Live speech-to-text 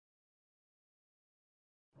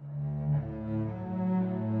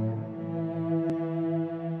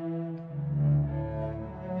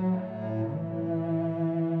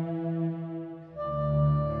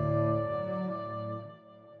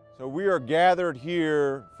are gathered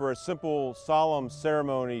here for a simple, solemn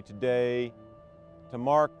ceremony today to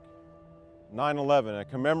mark 9/11, a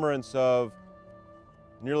commemorance of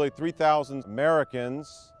nearly 3,000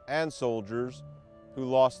 Americans and soldiers who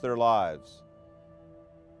lost their lives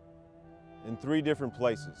in 3 different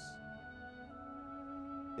places.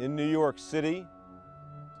 In New York City,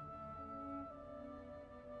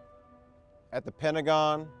 at the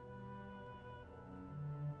Pentagon,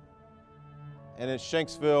 and in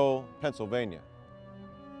Shanksville, Pennsylvania.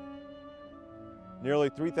 Nearly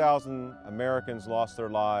 3,000 Americans lost their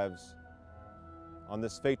lives on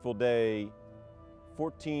this fateful day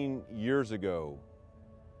 14 years ago.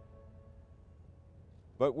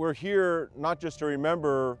 But we're here not just to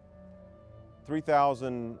remember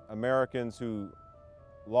 3,000 Americans who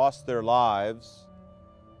lost their lives,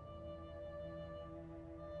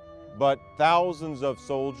 but thousands of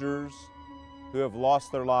soldiers who have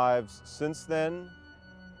lost their lives since then,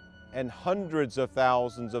 and hundreds of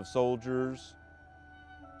thousands of soldiers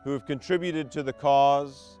who have contributed to the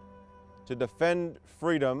cause to defend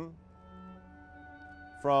freedom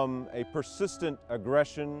from a persistent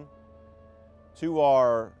aggression to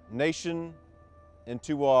our nation and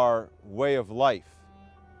to our way of life.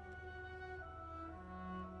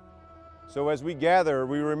 So as we gather,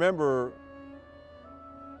 we remember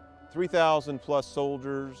 3,000 plus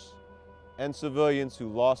soldiers and civilians who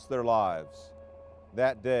lost their lives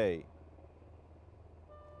that day,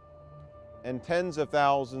 and tens of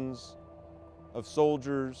thousands of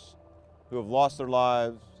soldiers who have lost their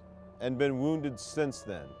lives and been wounded since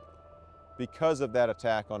then because of that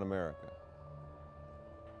attack on America.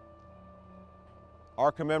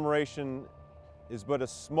 Our commemoration is but a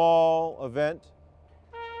small event,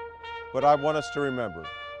 but I want us to remember.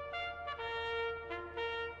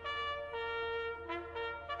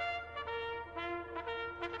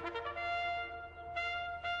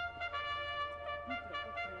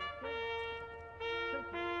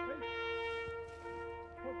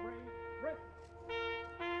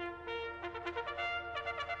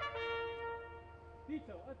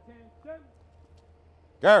 Attention.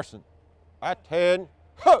 Garrison, attend.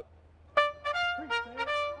 Ho!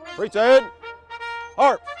 Present.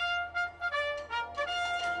 Harp.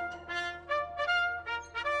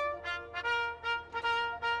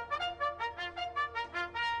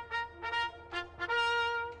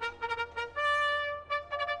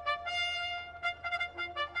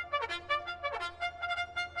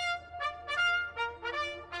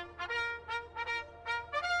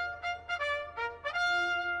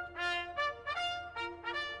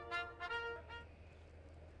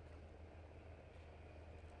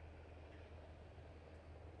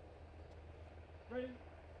 Ready,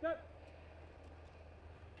 step.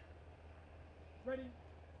 Ready,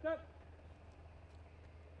 step.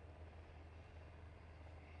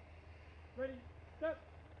 Ready, step.